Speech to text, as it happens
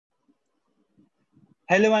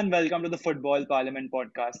Hello and welcome to the Football Parliament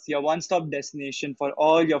podcast, your one stop destination for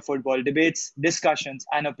all your football debates, discussions,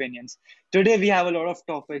 and opinions. Today, we have a lot of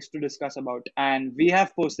topics to discuss about, and we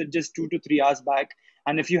have posted just 2 to 3 hours back.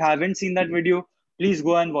 And if you haven't seen that video, please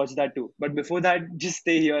go and watch that too. But before that, just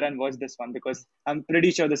stay here and watch this one because I'm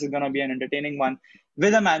pretty sure this is going to be an entertaining one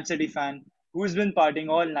with a Man City fan who's been partying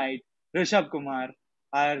all night, Rishabh Kumar,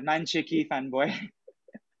 our Man Shaky fanboy.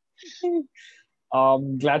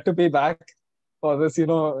 Glad to be back for this.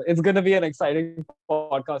 It's going to be an exciting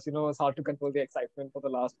podcast. It's hard to control the excitement for the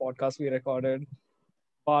last podcast we recorded.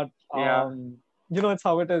 But, Yeah. it's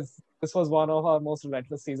how it is. This was one of our most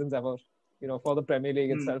relentless seasons ever, for the Premier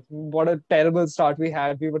League Hmm. itself. What a terrible start we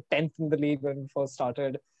had. We were 10th in the league when we first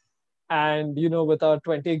started. And, with our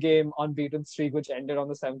 20-game unbeaten streak, which ended on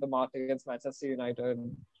the 7th of March against Manchester United,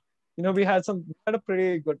 we had a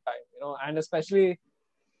pretty good time, and especially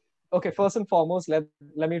okay, first and foremost,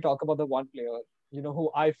 let me talk about the one player, who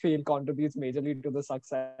I feel contributes majorly to the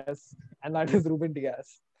success, and that is Ruben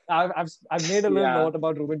Diaz. I've made a little note Yeah.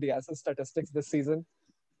 about Ruben Diaz's statistics this season,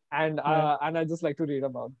 and I just like to read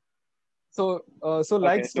about. So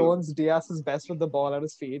like Okay, so Stones, Diaz is best with the ball at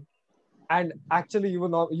his feet. And actually, you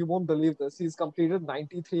won't believe this. He's completed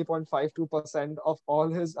 93.52% of all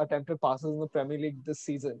his attempted passes in the Premier League this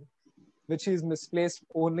season, which he's misplaced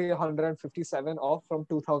only 157 off from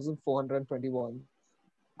 2,421.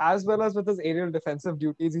 As well as with his aerial defensive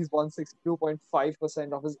duties, he's won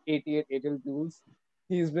 62.5% of his 88 aerial duels.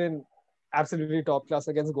 He's been absolutely top class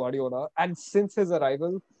against Guardiola. And since his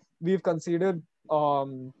arrival, we've conceded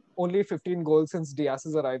only 15 goals since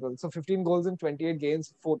Diaz's arrival. So 15 goals in 28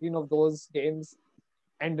 games, 14 of those games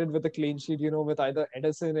ended with a clean sheet, with either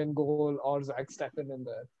Edison in goal or Zach Steffen in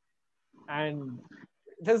there. And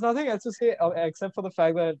there's nothing else to say except for the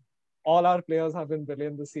fact that all our players have been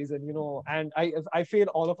brilliant this season, and I feel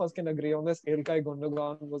all of us can agree on this. Ilkay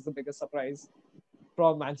Gundogan was the biggest surprise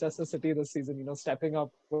from Manchester City this season, stepping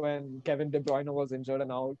up when Kevin De Bruyne was injured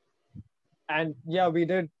and out. And yeah, we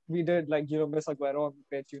did like, miss Aguero on the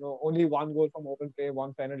pitch, only one goal from open play,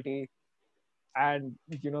 one penalty, and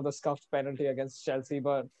the scuffed penalty against Chelsea,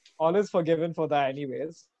 but all is forgiven for that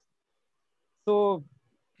anyways. So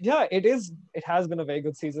yeah, it has been a very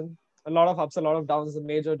good season. A lot of ups, a lot of downs. The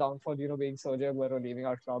major downfall, being Sergio Aguero leaving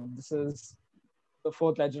our club. This is the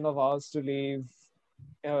fourth legend of ours to leave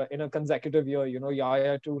in a consecutive year.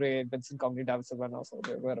 Yaya Toure, Vincent Company, David Silva, now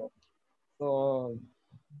Sergio Aguero. So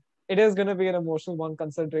it is going to be an emotional one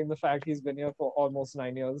considering the fact he's been here for almost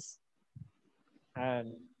 9 years,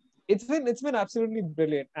 and it's been absolutely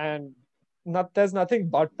brilliant. And there's nothing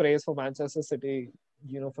but praise for Manchester City.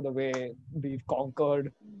 For the way we've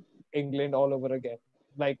conquered England all over again.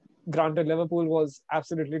 Like, granted, Liverpool was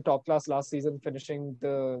absolutely top class last season, finishing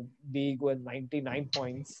the league with 99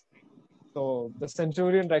 points. So the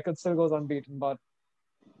Centurion record still goes unbeaten, but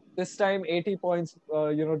this time 80 points,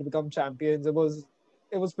 to become champions. It was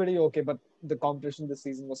pretty okay, but the competition this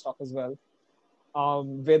season was tough as well.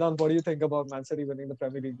 Vedant, what do you think about Man City winning the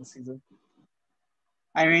Premier League this season?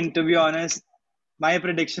 I mean, to be honest, my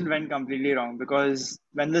prediction went completely wrong because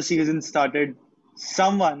when the season started,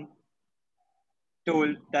 someone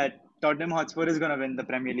told that Tottenham Hotspur is going to win the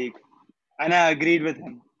Premier League. And I agreed with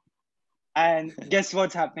him. And guess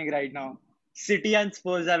what's happening right now? City and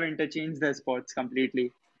Spurs have interchanged their spots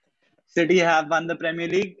completely. City have won the Premier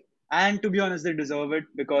League, and to be honest, they deserve it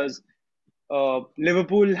because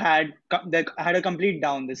Liverpool they had a complete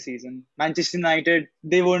down this season. Manchester United,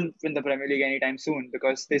 they won't win the Premier League anytime soon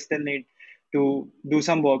because they still need to do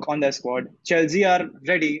some work on their squad. Chelsea are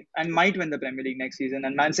ready and might win the Premier League next season,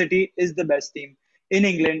 and Man City is the best team in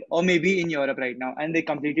England or maybe in Europe right now, and they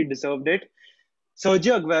completely deserved it.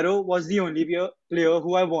 Sergio Aguero was the only player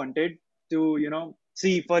who I wanted to,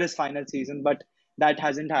 see for his final season, but that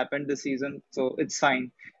hasn't happened this season, so it's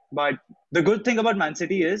fine. But the good thing about Man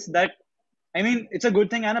City is that, I mean, it's a good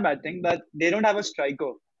thing and a bad thing, but they don't have a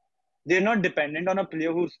striker. They're not dependent on a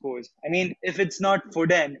player who scores. I mean, if it's not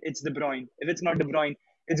Foden, it's De Bruyne. If it's not De Bruyne,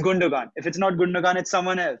 it's Gundogan. If it's not Gundogan, it's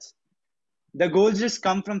someone else. The goals just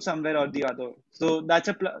come from somewhere or the other. So that's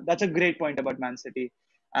a great point about Man City.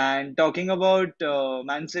 And talking about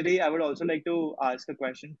Man City, I would also like to ask a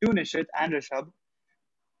question to Nishit and Rishabh.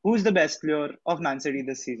 Who's the best player of Man City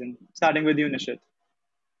this season? Starting with you, Nishit.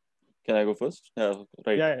 Can I go first? Yeah,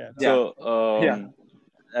 right. Yeah, yeah. Yeah, So, yeah,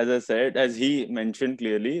 as I said, as he mentioned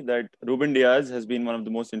clearly, that Ruben Diaz has been one of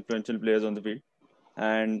the most influential players on the field,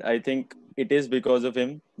 and I think it is because of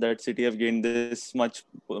him that City have gained this much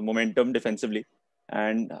momentum defensively,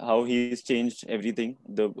 and how he's changed everything.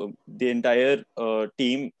 The entire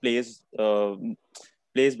team plays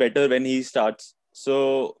better when he starts.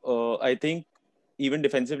 So I think even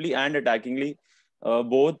defensively and attackingly,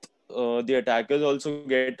 both the attackers also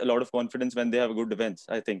get a lot of confidence when they have a good defense,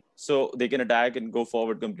 I think. So they can attack and go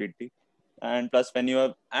forward completely. And plus, when you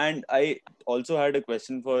have, and I also had a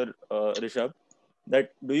question for Rishabh,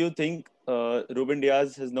 that do you think Ruben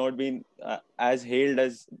Diaz has not been as hailed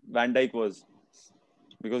as Van Dijk was?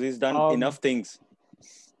 Because he's done Um, enough things.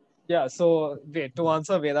 yeah. So wait, to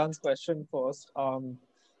answer Vedant's question first.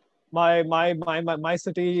 My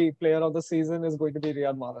City player of the season is going to be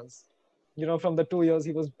Riyad Mahrez. From the 2 years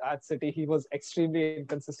he was at City, he was extremely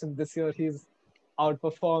inconsistent. This year, he's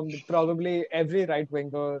outperformed probably every right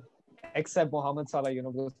winger except Mohamed Salah.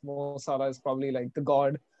 Because Mo Salah is probably like the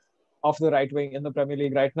god of the right wing in the Premier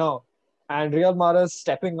League right now. And Riyad Mahrez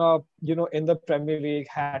stepping up, in the Premier League,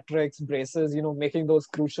 hat tricks, braces, making those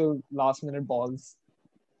crucial last minute balls.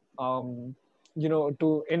 Um,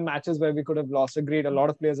 to in matches where we could have lost. Agreed, a lot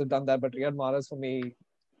of players have done that, but Riyad Mahrez for me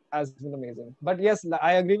has been amazing. But yes,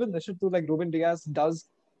 I agree with Nishit too. Like Ruben Diaz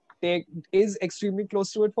take is extremely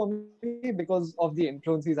close to it for me because of the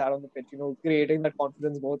influence he's had on the pitch. Creating that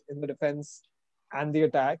confidence both in the defense and the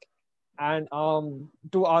attack. And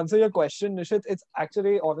to answer your question, Nishit, it's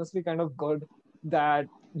actually honestly kind of good that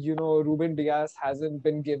Ruben Diaz hasn't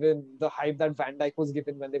been given the hype that Van Dijk was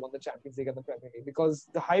given when they won the Champions League and the Premier League, because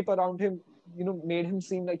the hype around him, made him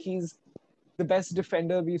seem like he's the best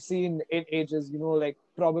defender we've seen in ages. Like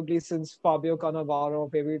probably since Fabio Cannavaro,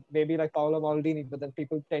 maybe like Paolo Maldini. But then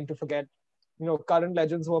people tend to forget, current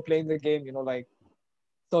legends who are playing the game. Like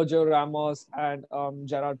Sergio Ramos and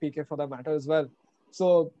Gerard Piqué for that matter as well.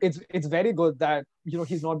 So it's very good that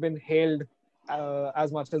he's not been hailed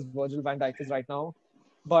as much as Virgil van Dijk is right now,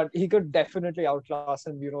 but he could definitely outlast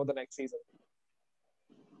him, the next season.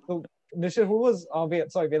 So Nishir,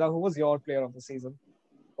 Veda, who was your player of the season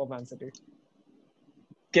for Man City?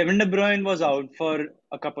 Kevin De Bruyne was out for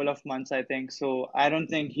a couple of months, I think, so I don't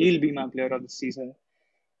think he'll be my player of the season.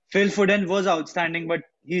 Phil Foden was outstanding, but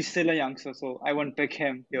he's still a youngster, so I won't pick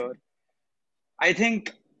him here. I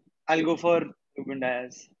think I'll go for Ruben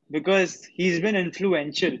Diaz because he's been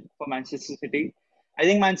influential for Manchester City. I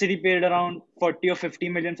think Man City paid around 40 or 50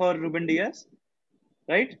 million for Ruben Diaz,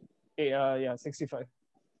 right? Yeah, 65.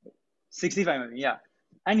 65 million, yeah.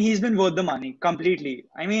 And he's been worth the money completely.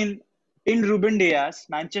 I mean, in Ruben Diaz,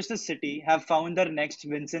 Manchester City have found their next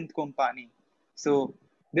Vincent Kompany. So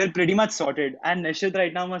they're pretty much sorted. And Nishit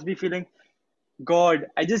right now must be feeling, God,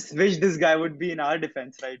 I just wish this guy would be in our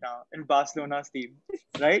defense right now, in Barcelona's team,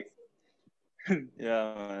 right?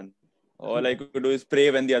 Yeah, man. All I could do is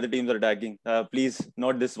pray when the other teams are attacking. Please,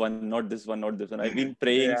 not this one, not this one, not this one. I've been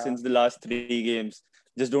praying Yeah. since the last 3 games.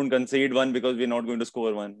 Just don't concede one because we're not going to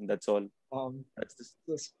score one. That's all. That's the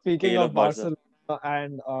So speaking tale of of Barca.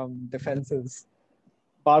 Barcelona and defenses,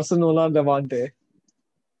 Barcelona Levante.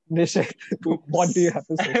 Nishit, what do you Oops. have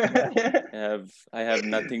to say to that? I have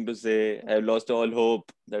nothing to say. I've lost all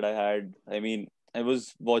hope that I had. I mean, I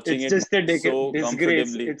was watching It's it just a so disgrace.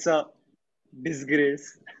 comfortably. It's a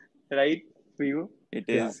disgrace, right? For you? It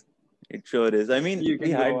Yeah. is. It sure is. I mean, You we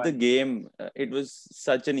can go had the on. game. It was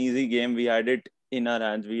such an easy game. We had it in our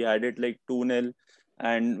hands. We had it like 2-0,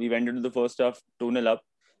 and we went into the first half 2-0 up.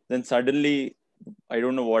 Then suddenly, I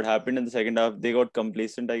don't know what happened in the second half. They got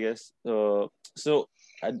complacent, I guess. So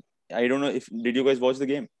I, I don't know if did you guys watch the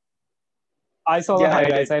game? I saw the Yeah, I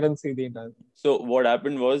highlights. did. I didn't see the entire thing. So what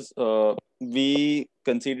happened was we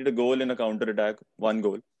conceded a goal in a counter attack, one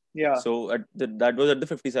goal. Yeah. So that was at the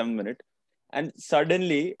 57th minute, and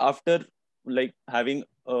suddenly after like having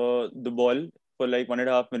the ball for like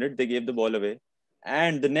 1.5 minutes, they gave the ball away,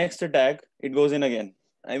 and the next attack it goes in again.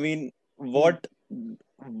 I mean, Hmm.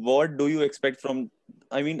 what do you expect from?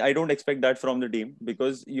 I mean, I don't expect that from the team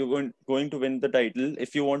because you're going to win the title.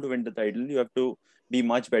 If you want to win the title, you have to be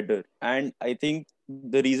much better. And I think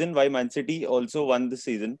the reason why Man City also won this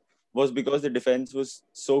season was because the defense was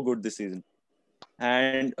so good this season.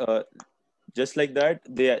 And just like that,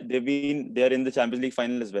 they are in the Champions League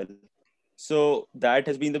final as well. So that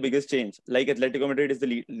has been the biggest change. Like Atletico Madrid is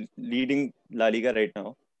the leading La Liga right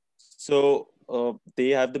now, so they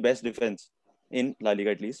have the best defense in La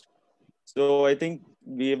Liga at least. So I think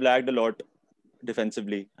we have lagged a lot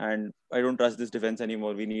defensively, and I don't trust this defense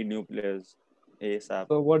anymore. We need new players ASAP.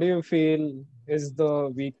 So, what do you feel is the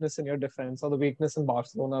weakness in your defense or the weakness in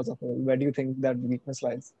Barcelona as a whole? Where do you think that weakness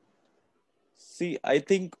lies? See, I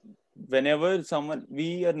think whenever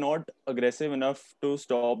we are not aggressive enough to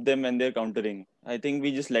stop them when they're countering. I think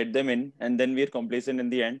we just let them in and then we're complacent in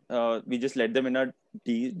the end. We just let them in our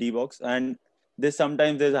D box, and there's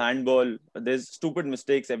a handball, there's stupid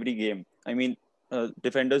mistakes every game. I mean,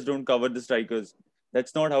 defenders don't cover the strikers.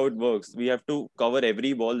 That's not how it works. We have to cover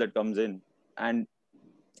every ball that comes in. And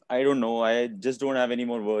I don't know. I just don't have any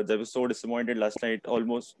more words. I was so disappointed last night.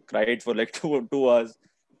 Almost cried for like 2 hours.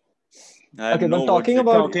 I have Okay, no but words. talking Like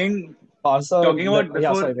about Talking Barca, talking about yeah,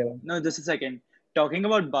 before, sorry, Vedant. no, just a second. Talking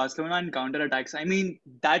about Barcelona and counter attacks. I mean,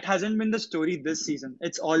 that hasn't been the story this season.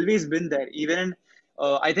 It's always been there. Even in,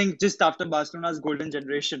 I think just after Barcelona's golden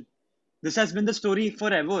generation, this has been the story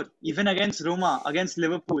forever. Even against Roma, against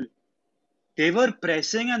Liverpool, they were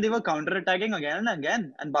pressing and they were counter attacking again and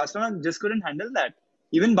again, and Barcelona just couldn't handle that.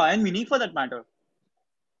 Even Bayern Munich, for that matter.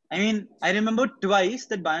 I mean, I remember twice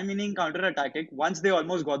that Bayern Munich counter attacking. Once they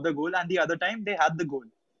almost got the goal, and the other time they had the goal.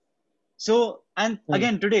 So, and Hmm.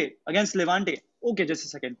 again today against Levante, okay, just a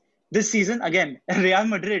second. This season again, Real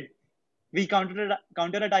Madrid, we counter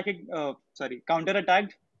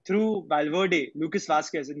attacked through Valverde, Lucas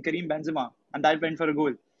Vasquez, and Karim Benzema, and that went for a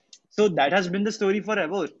goal. So that has been the story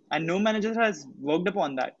forever, and no manager has worked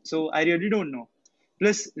upon that. So I really don't know.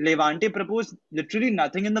 Plus, Levante proposed literally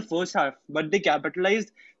nothing in the first half, but they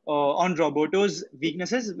capitalized on Roberto's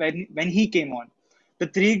weaknesses when he came on. The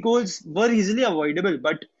three goals were easily avoidable,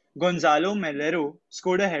 but Gonzalo Melero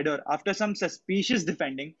scored a header after some suspicious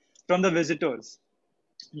defending from the visitors.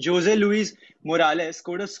 Jose Luis Morales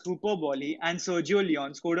scored a super volley, and Sergio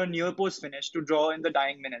Leon scored a near post finish to draw in the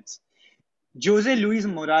dying minutes. Jose Luis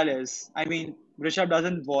Morales, I mean, Rishabh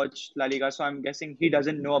doesn't watch La Liga, so I'm guessing he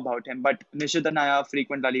doesn't know about him. But Nishit and I are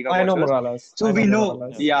frequent La Liga I know watchers. Morales. So I know we know, yeah.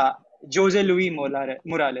 Morales. yeah, Jose Luis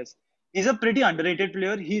Morales. He's a pretty underrated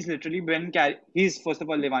player. He's literally he's first of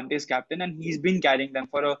all Levante's captain, and he's been carrying them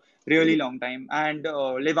for a really long time. And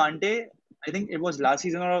Levante, I think it was last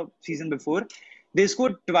season or season before, they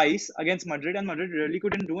scored twice against Madrid, and Madrid really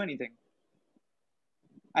couldn't do anything.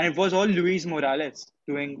 And it was all Luis Morales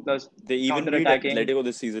doing the They even counter beat attacking. Atletico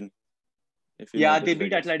this season, if you Yeah, they noticed, I beat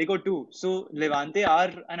guess. Atletico too. So Levante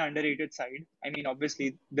are an underrated side. I mean,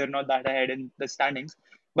 obviously they're not that ahead in the standings,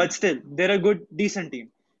 but still they're a good, decent team.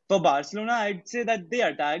 For Barcelona, I'd say that they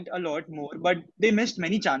attacked a lot more, but they missed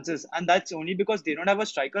many chances, and that's only because they don't have a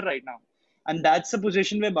striker right now. And that's a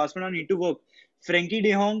position where Barcelona need to work. Frankie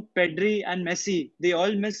De Jong, Pedri, and Messi, they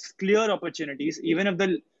all missed clear opportunities, even if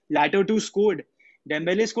the latter two scored.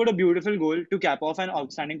 Dembele scored a beautiful goal to cap off an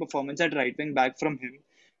outstanding performance at right wing back from him.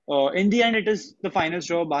 In the end, it is the final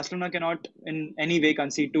draw. Barcelona cannot in any way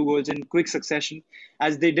concede two goals in quick succession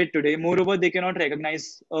as they did today. Moreover, they cannot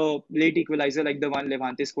recognize a late equalizer like the one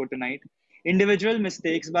Levante scored tonight. Individual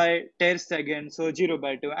mistakes by Ter Stegen, Sergi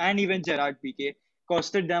Roberto, and even Gerard Piqué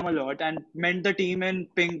costed them a lot and meant the team in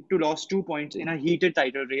pink to lost 2 points in a heated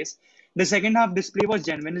title race. The second half display was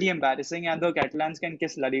genuinely embarrassing, and the Catalans can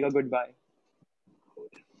kiss La Liga goodbye.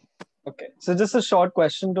 Okay, so just a short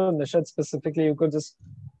question to Nishad specifically. You could just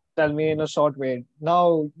tell me in a short way.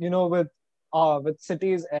 Now, with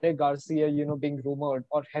City's Eric Garcia, being rumored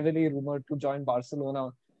or heavily rumored to join Barcelona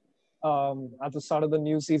at the start of the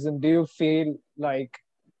new season, do you feel like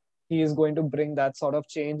he is going to bring that sort of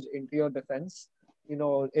change into your defense?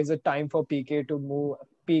 Is it time for PK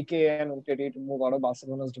and Umtiti to move out of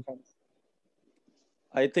Barcelona's defense?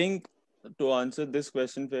 I think to answer this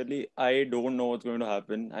question fairly, I don't know what's going to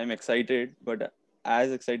happen. I'm excited, but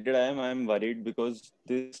as excited I'm worried because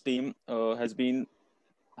this team has been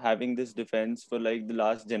having this defense for like the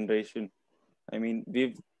last generation. I mean,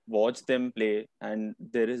 we've watched them play, and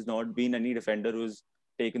there has not been any defender who's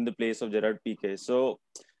taken the place of Gerard Piqué. So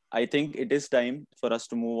I think it is time for us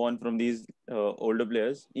to move on from these older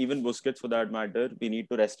players, even Busquets for that matter. We need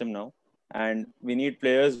to rest him now, and we need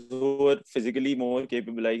players who are physically more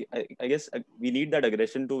capable. I guess we need that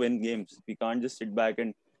aggression to win games. We can't just sit back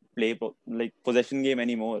and play like possession game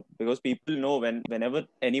anymore because people know whenever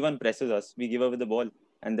anyone presses us, we give away the ball,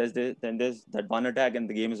 and then there's that one attack and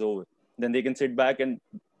the game is over. Then they can sit back and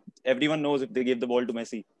everyone knows if they give the ball to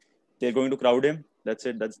Messi, they're going to crowd him. That's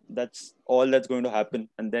it. That's all that's going to happen.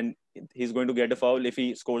 And then he's going to get a foul if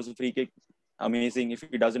he scores a free kick. Amazing. If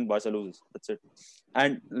he doesn't, Barca loses. That's it.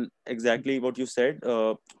 And exactly what you said.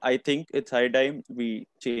 I think it's high time we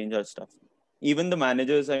change our stuff. Even the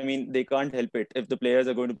managers, I mean, they can't help it if the players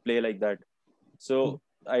are going to play like that. So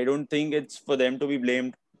I don't think it's for them to be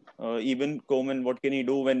blamed. Even Coleman, what can he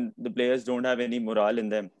do when the players don't have any morale in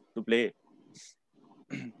them to play?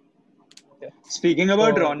 Okay. Speaking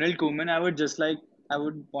about So Ronald Koeman, I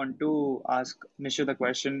would want to ask Nisha the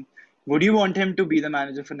question. Would you want him to be the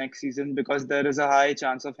manager for next season? Because there is a high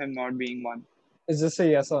chance of him not being one. is this a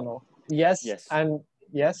yes or no? Yes Yes, and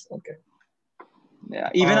yes. Okay. Yeah,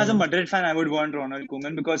 even as a Um. Madrid fan, I would want Ronald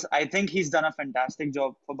Koeman because I think he's done a fantastic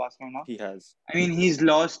job for Barcelona. he has. I mean, he's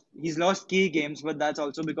lost key games, but that's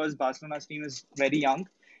also because Barcelona's team is very young.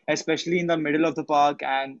 especially in the middle of the park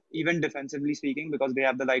and even defensively speaking, because they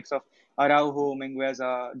have the likes of Araujo,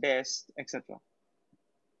 Mingueza, Dest, etc.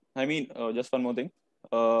 I mean, just one more thing.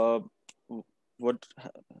 Uh, what?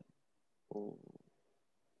 Oh,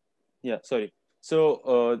 yeah, sorry.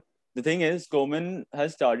 So the thing is, Coman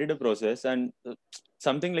has started a process, and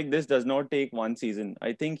something like this does not take one season.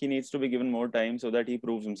 I think he needs to be given more time so that he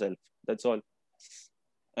proves himself. That's all.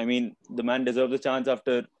 I mean, the man deserves a chance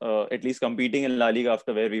after at least competing in La Liga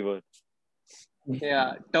after where we were.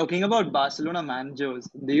 Yeah, talking about Barcelona managers,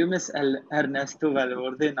 do you miss Ernesto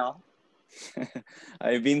Valverde now?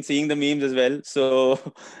 I've been seeing the memes as well. So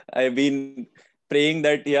I've been praying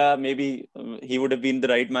that, yeah, maybe he would have been the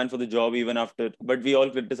right man for the job even after. But we all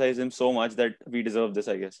criticize him so much that we deserve this,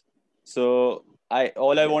 I guess. So I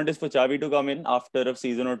want is for Xavi to come in after a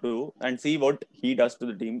season or two and see what he does to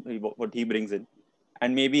the team, what he brings in,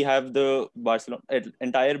 and maybe have the Barcelona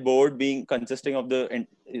entire board being consisting of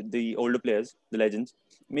the older players, the legends.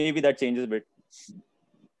 Maybe that changes a bit.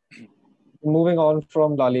 Moving on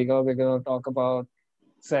from La Liga, we're going to talk about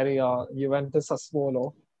Serie A, Juventus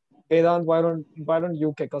Sassuolo. Vedant, why don't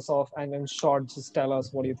you kick us off and in short just tell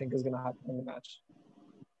us what do you think is going to happen in the match?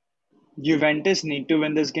 Juventus need to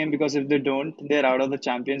win this game because if they don't, they're out of the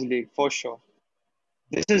Champions League for sure.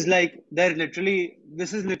 This is literally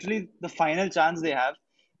the final chance they have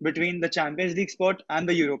between the Champions League spot and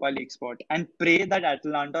the Europa League spot, and pray that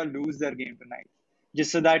Atalanta lose their game tonight,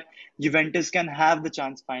 just so that Juventus can have the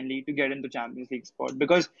chance finally to get into Champions League spot.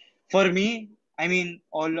 Because for me, I mean,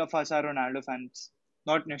 all of us are Ronaldo fans,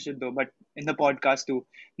 not Nishit though, but in the podcast too,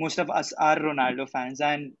 most of us are Ronaldo fans,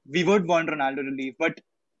 and we would want Ronaldo to leave. But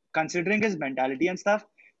considering his mentality and stuff,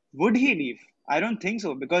 would he leave? I don't think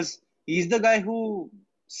so because he's the guy who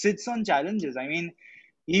sits on challenges. I mean,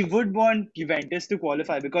 he would want Juventus to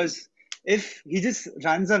qualify because if he just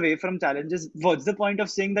runs away from challenges, what's the point of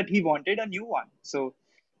saying that he wanted a new one? So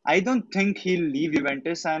I don't think he'll leave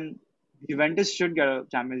Juventus, and Juventus should get a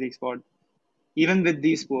Champions League spot, even with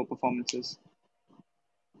these poor performances.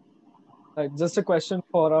 Just a question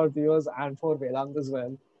for our viewers and for Vedant as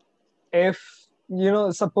well. If,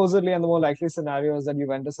 supposedly, and the more likely scenario is that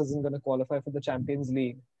Juventus isn't going to qualify for the Champions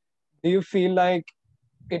League, do you feel like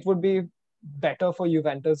it would be better for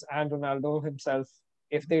Juventus and Ronaldo himself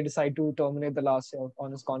if they decide to terminate the last year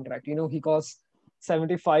on his contract? He costs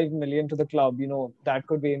 75 million to the club. That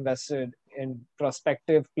could be invested in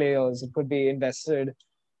prospective players. It could be invested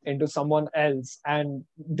into someone else. And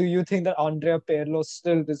do you think that Andrea Pirlo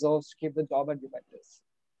still deserves to keep the job at Juventus?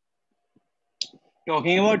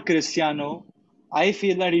 Talking about Cristiano, I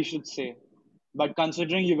feel that he should stay. But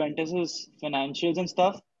considering Juventus's financials and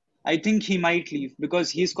stuff, I think he might leave because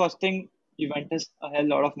he's costing Juventus a hell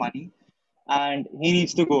lot of money and he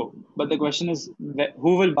needs to go. But the question is,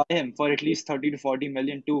 who will buy him for at least 30 to 40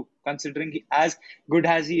 million too, considering as good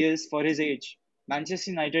as he is for his age?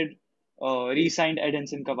 Manchester United re-signed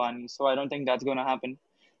Edinson Cavani, so I don't think that's going to happen.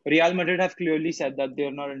 Real Madrid have clearly said that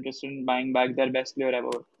they're not interested in buying back their best player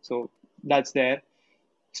ever, so that's there.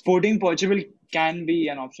 Sporting Portugal can be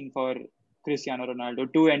an option for Cristiano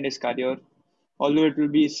Ronaldo to end his career, although it will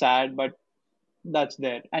be sad, but that's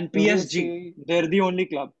there. And Do we PSG, see they're the only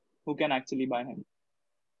club who can actually buy him.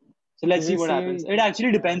 So do let's see we what happens. see It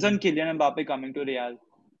actually depends on Kylian Mbappe coming to Real.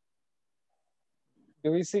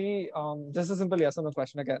 do we see just a simple yes or no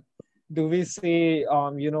question again? Do we see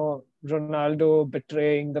Ronaldo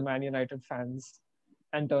betraying the Man United fans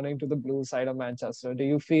and turning to the blue side of Manchester? Do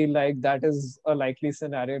you feel like that is a likely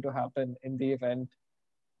scenario to happen in the event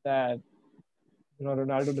that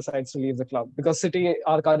Ronaldo decides to leave the club? Because City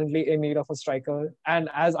are currently in need of a striker, and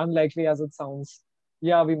as unlikely as it sounds,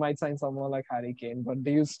 yeah, we might sign someone like Harry Kane. But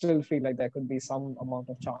do you still feel like there could be some amount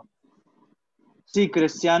of charm? See,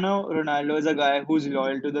 Cristiano Ronaldo is a guy who's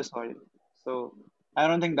loyal to the soil. So I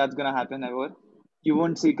don't think that's gonna happen ever. You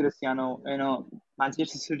won't see Cristiano in a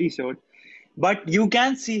Manchester City shirt, but you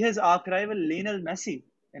can see his arch rival Lionel Messi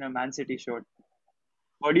in a Man City shirt.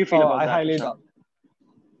 What do you feel Oh, about I that, highly Rishabh? doubt.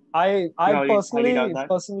 I You highly doubt that.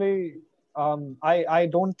 personally I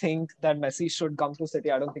don't think that Messi should come to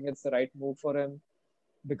City. I don't think it's the right move for him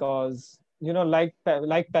because like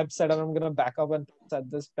Pep said, and I'm gonna back up and said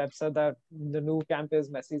this. Pep said that the new camp is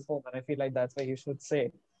Messi's home, and I feel like that's where he should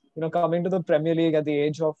say. Coming to the Premier League at the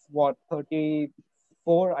age of what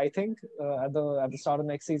 34, I think, at the start of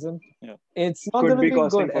next season, Yeah. it's not Could gonna be be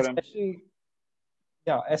costing good, for him.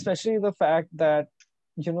 especially the fact that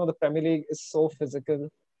the Premier League is so physical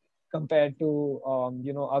compared to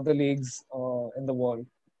other leagues in the world.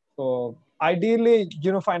 So ideally,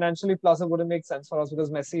 financially, plus it wouldn't make sense for us because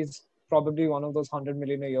Messi is probably one of those 100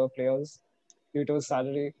 million a year players due to his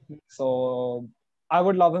salary. So I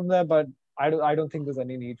would love him there, but I don't think there's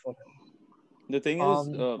any need for him. The thing is,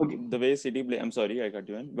 Um, Okay. the way City play. I'm sorry, I cut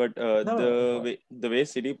you in, but no, no, no, go ahead. the way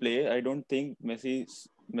City play, I don't think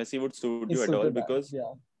Messi would suit you He's at all suited that. because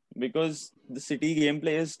Yeah. the City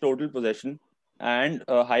gameplay is total possession and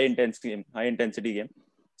a high intensity game.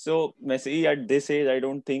 So Messi at this age, I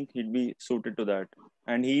don't think he'd be suited to that,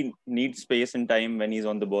 and he needs space and time when he's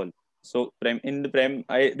on the ball. So in the Prem,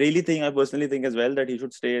 I personally think as well that he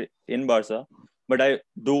should stay in Barca, but I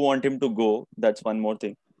do want him to go. That's one more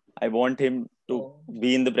thing. I want him to So,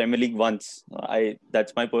 be in the Premier League once. I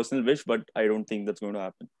That's my personal wish, but I don't think that's going to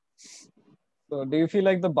happen. so do you feel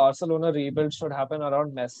like the Barcelona rebuild should happen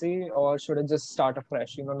around Messi, or should it just start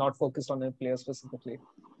afresh? Not focused on a player specifically.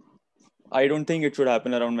 I don't think it should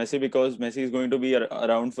happen around Messi because Messi is going to be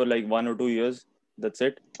around for like 1 or 2 years. That's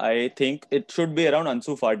it. I think it should be around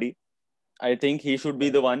Ansu Fati. I think he should be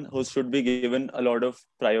Okay. the one who should be given a lot of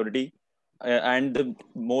priority. And the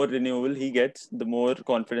more renewal he gets, the more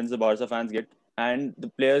confidence the Barca fans get. And the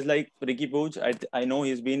players like Ricky Puig, I know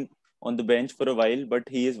he's been on the bench for a while, but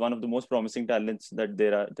he is one of the most promising talents that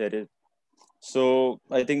there is. So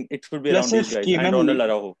I think it should be around Plus, these if guys and Ronald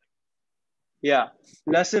Araujo. Yeah.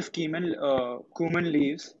 Plus, if Koeman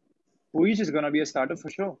leaves, Puig is gonna be a starter for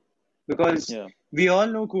sure. Because Yeah, we all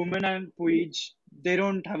know Koeman and Puig, they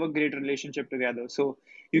don't have a great relationship together. So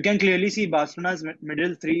you can clearly see Barcelona's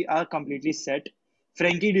middle three are completely set.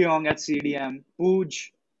 Frankie de Jong at CDM, Puig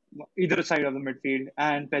either side of the midfield,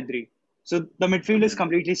 and Pedri. So the midfield is hmm,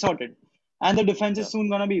 completely sorted. And the defense yeah, is soon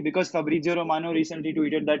gonna be because Fabrizio Romano recently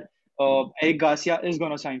tweeted that Eric Garcia is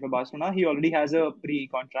gonna sign for Barcelona. He already has a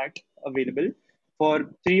pre-contract available for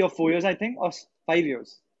 3 or 4 years, I think, or 5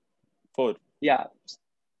 years. 4. Yeah,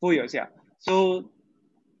 4 years. Yeah. So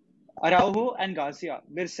Araujo and Garcia,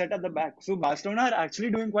 they're set at the back. So Barcelona are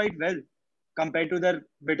actually doing quite well compared to their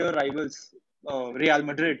bitter rivals, Real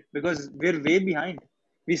Madrid, because we're way behind.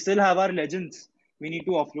 We still have our legends. We need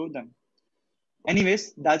to offload them.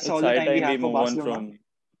 Anyways, that's It's all the high time we time we have for move on Barcelona. from.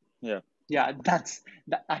 Yeah, Yeah, that's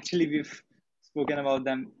that. Actually, we've spoken about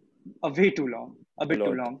them a way too long, a a bit too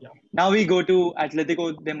lot. long. Yeah. Now we go to Atletico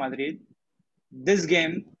de Madrid. This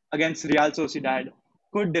game against Real Sociedad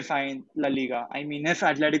could define La Liga. I mean, if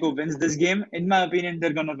Atletico wins this game, in my opinion,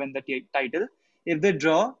 they're gonna win the title. If they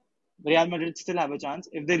draw, Real Madrid still have a chance.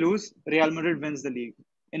 If they lose, Real Madrid wins the league,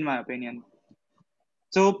 in my opinion.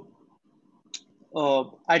 So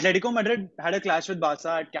Atletico Madrid had a clash with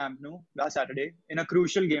Barca at Camp Nou last Saturday in a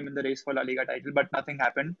crucial game in the race for La Liga title, but nothing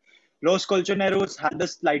happened. Los Colchoneros had the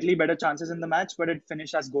slightly better chances in the match, but it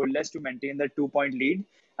finished as goalless to maintain the 2 point lead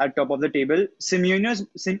at top of the table. Simeone's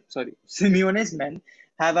men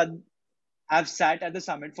have a, have sat at the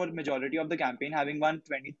summit for majority of the campaign, having won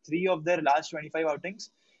 23 of their last 25 outings,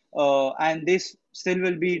 and they still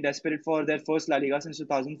will be desperate for their first La Liga since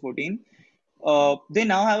 2014. They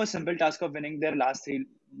now have a simple task of winning their last three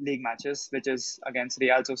league matches, which is against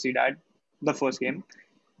Real Sociedad, the first game.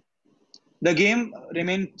 The game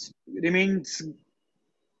remains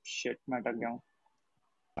shit. मैं अटक गया हूँ.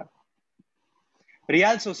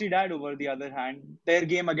 Real Sociedad, over the other hand, their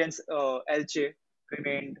game against Elche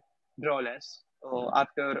remained drawless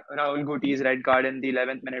after Raul Guti's red card in the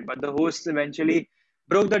 11th minute. But the hosts eventually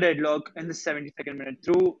broke the deadlock in the 72nd minute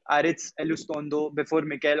through Aritz Elustondo before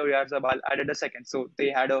Mikel Oyarzabal added a second. So they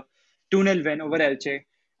had a 2-0 win over Elche.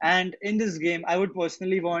 And in this game, I would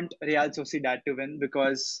personally want Real Sociedad to win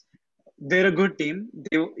because they're a good team.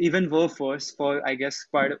 They even were first for, I guess,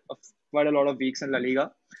 quite a lot of weeks in La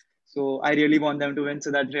Liga. So I really want them to win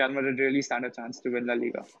so that Real Madrid really stand a chance to win La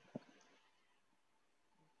Liga.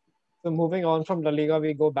 So moving on from La Liga,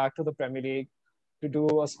 we go back to the Premier League to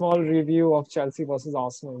do a small review of Chelsea versus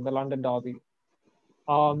Arsenal, the London derby.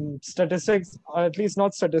 Statistics, or at least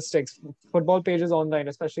not statistics, football pages online,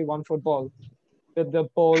 especially One Football, with the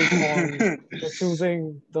polls on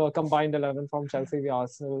choosing the combined 11 from Chelsea v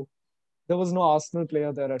Arsenal. There was no Arsenal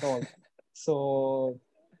player there at all. So,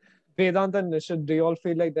 Vedant and Nishit, do you all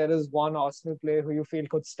feel like there is one Arsenal player who you feel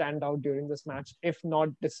could stand out during this match, if not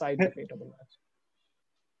decide the fate of the match?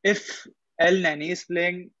 If El Nani is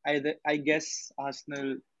playing, I guess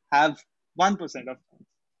Arsenal have 1% of chance.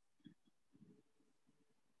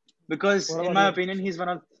 Because What in about my you, opinion,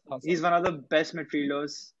 Nishit? Oh, he's sorry. one of the best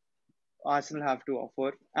midfielders Arsenal have to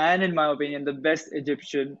offer, and in my opinion, the best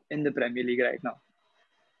Egyptian in the Premier League right now.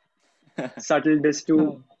 Subtle diss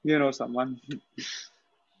to someone.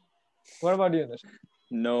 What about you, Nishit?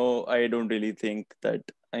 No, I don't really think that.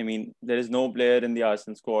 I mean, there is no player in the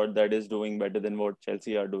Arsenal squad that is doing better than what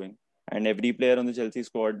Chelsea are doing. And every player on the Chelsea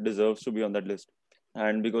squad deserves to be on that list.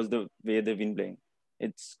 And because the way they've been playing,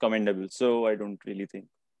 it's commendable. So I don't really think.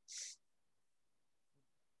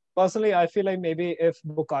 Personally, I feel like maybe if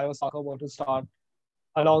Bukayo Saka were to start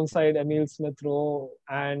alongside Emil Smith Rowe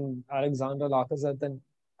and Alexander Lacazette, then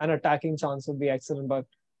an attacking chance would be excellent. But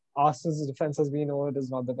Arsenal's defense, as we know, it is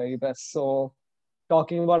not the very best. So,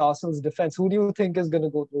 talking about Arsenal's defense, who do you think is going to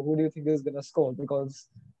go through? Who do you think is going to score? Because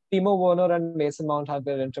Timo Werner and Mason Mount have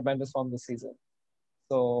been in tremendous form this season.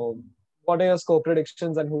 So, what are your score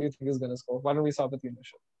predictions and who do you think is going to score? Why don't we start with you,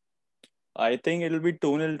 Nishit? I think it'll be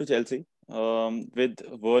 2-0 to Chelsea, with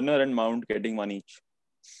Werner and Mount getting one each.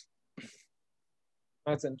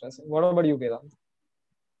 That's interesting. What about you, Vedant?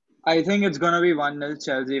 I think it's gonna be 1-0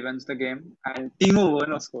 Chelsea wins the game and Timo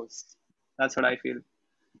Werner scores. That's what I feel.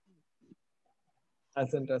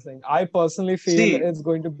 That's interesting. I personally feel See, it's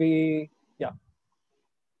going to be, yeah,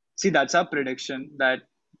 See, that's our prediction that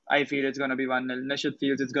I feel it's going to be 1-0. Nishit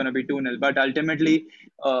feels it's going to be 2-0. But ultimately,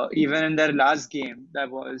 even in their last game, that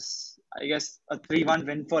was, I guess, a 3-1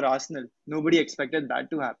 win for Arsenal. Nobody expected that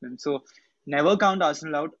to happen. So never count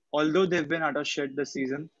Arsenal out. Although they've been out of shit this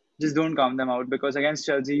season, just don't count them out because against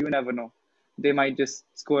Chelsea, you never know. They might just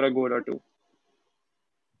score a goal or two.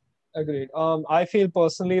 agreed. I feel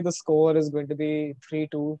personally the score is going to be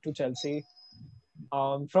 3-2 to Chelsea.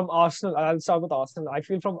 From Arsenal, I'll start with Arsenal. I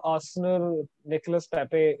feel from Arsenal, Nicolas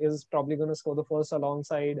Pepe is probably going to score the first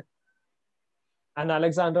alongside an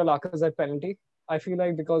Alexander Lacazette penalty. I feel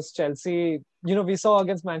like because Chelsea, we saw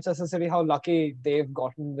against Manchester City how lucky they've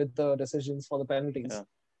gotten with the decisions for the penalties. Yeah.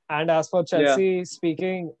 And as for Yeah. Chelsea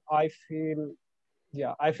speaking, I feel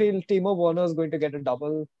Timo Werner is going to get a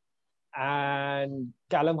double, and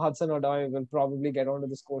Callum Hudson-Odoi will probably get onto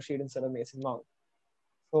the score sheet instead of Mason Mount.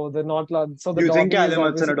 So the Do you think derby is Callum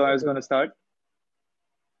obviously Hudson-Odoi going is going to. to start?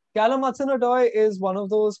 Callum Hudson-Odoi is one of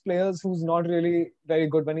those players who's not really very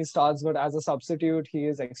good when he starts, but as a substitute, he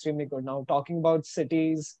is extremely good. Now, talking about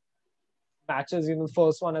City's matches, the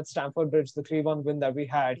first one at Stamford Bridge, the 3-1 win that we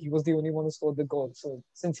had, he was the only one who scored the goal. So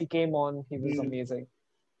since he came on, he was Hmm. amazing.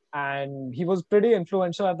 And he was pretty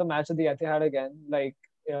influential at the match at the Etihad again. Like,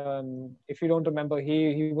 if you don't remember,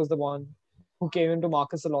 he was the one who came into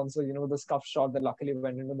Marcus Alonso, the scuff shot that luckily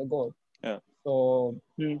went into the goal. Yeah. So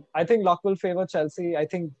Hmm. I think luck will favor Chelsea. I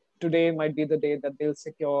think today might be the day that they'll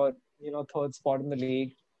secure, third spot in the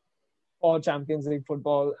league or Champions League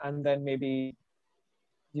football, and then maybe,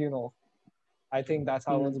 you know, I think that's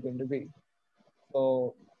how Hmm. it's going to be.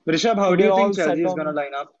 So, Rishabh, so how do we're you think all Chelsea set is going to on.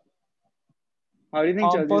 line up? How do you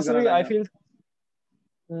think Chelsea is going to Personally, I line up?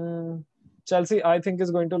 feel Chelsea, I think,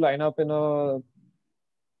 is going to line up in a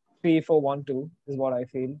 3-4-1-2 is what I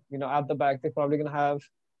feel. At the back, they're probably going to have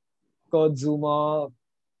Kurt Zuma,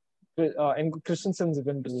 and Christensen's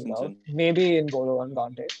been doing well. Christensen. Maybe in Bolo and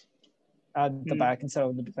Gante at the Hmm. back instead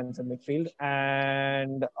of the defensive midfield.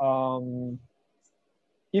 And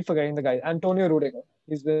keep forgetting the guy, Antonio Rudiger.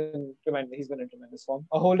 He's been tremendous. He's been in tremendous form.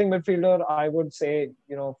 A holding midfielder, I would say,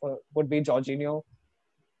 would be Jorginho.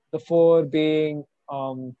 The four being,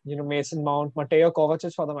 Mason Mount, Mateo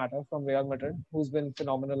Kovacic for the matter from Real Madrid, who's been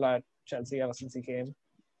phenomenal at Chelsea ever since he came.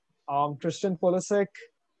 Christian Pulisic,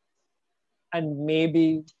 and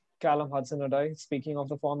maybe Callum Hudson-Odoi. Speaking of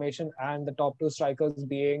the formation, and the top two strikers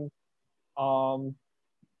being um,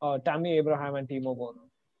 Tammy Abraham and Timo Werner.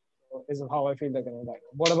 So is how I feel they're going to line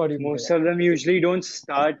up. What about you, Most Vedant? of them usually don't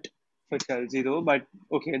start for Chelsea though, but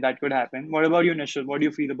okay, that could happen. What about you, Nishal? What do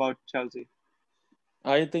you feel about Chelsea?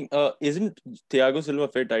 I think isn't Thiago Silva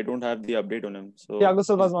fit? I don't have the update on him. So Thiago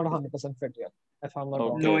Silva is not 100% fit yet, if I'm not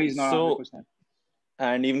wrong. No, okay. he's not So 100%.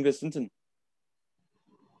 and even Christensen.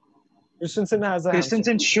 Christensen has a hamstring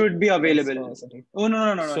Christensen should be against available. City. Oh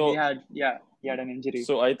no. So He had an injury.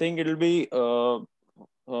 so I think it'll be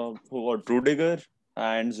what Rudiger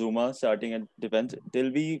and Zuma starting at defense.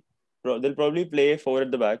 They'll probably play four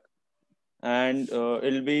at the back, and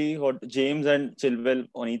it'll be what James and Chilwell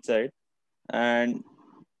on each side, and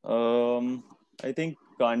I think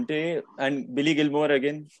Kante and Billy Gilmore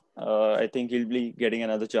again. I think he'll be getting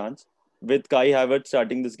another chance with Kai Havertz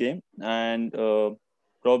starting this game, and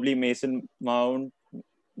probably Mason Mount,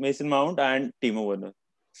 and Timo Werner.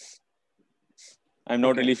 I'm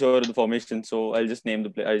not Okay. really sure of the formation, so I'll just name the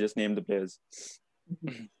play. I just name the players.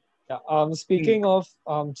 Yeah. Hmm. Speaking of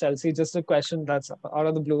Chelsea, just a question that's out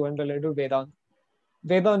of the blue and related to Vedant.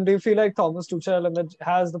 Vedant, do you feel like Thomas Tuchel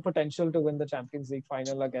has the potential to win the Champions League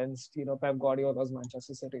final against Pep Guardiola's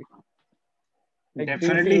Manchester City? Like, do you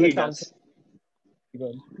Definitely feel the he chances does. are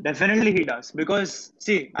good? Definitely he does. Because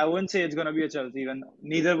see, I wouldn't say it's gonna be a Chelsea win.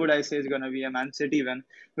 Neither would I say it's gonna be a Man City win.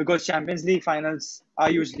 Because Champions League finals are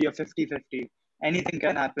usually a 50-50. Anything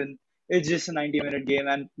can happen. It's just a 90-minute game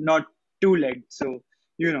and not two legged. So,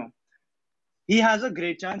 you know. He has a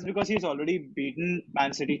great chance because he's already beaten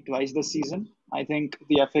Man City twice this season. I think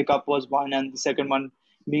the FA Cup was one, and the second one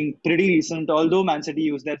being pretty recent, although Man City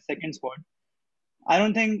used their second squad. I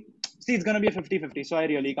don't think, see, it's going to be a 50-50, so I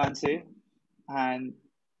really can't say. And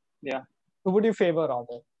yeah, Who would you favor,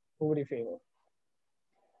 rather? Who would you favor?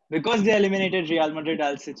 because they eliminated Real Madrid,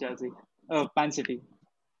 I'll say Chelsea. Man City.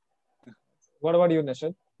 What about you,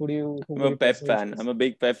 Nishit? Who I'm would a you Pep personally fan. I'm choose? a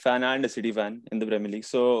big Pep fan and a City fan in the Premier League.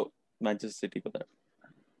 So Manchester City for that.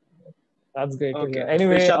 That's great to hear. Okay,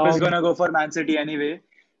 Anyway, Rishabh is going to go for Man City anyway.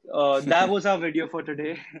 That was our video for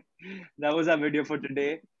today. That was our video for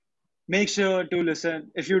today. Make sure to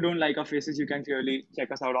listen. If you don't like our faces, you can clearly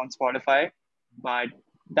check us out on Spotify. But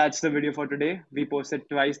that's the video for today. We posted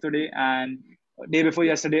twice today, and day before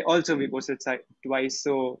yesterday also we posted twice.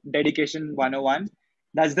 So dedication 101.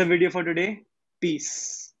 That's the video for today.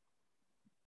 Peace.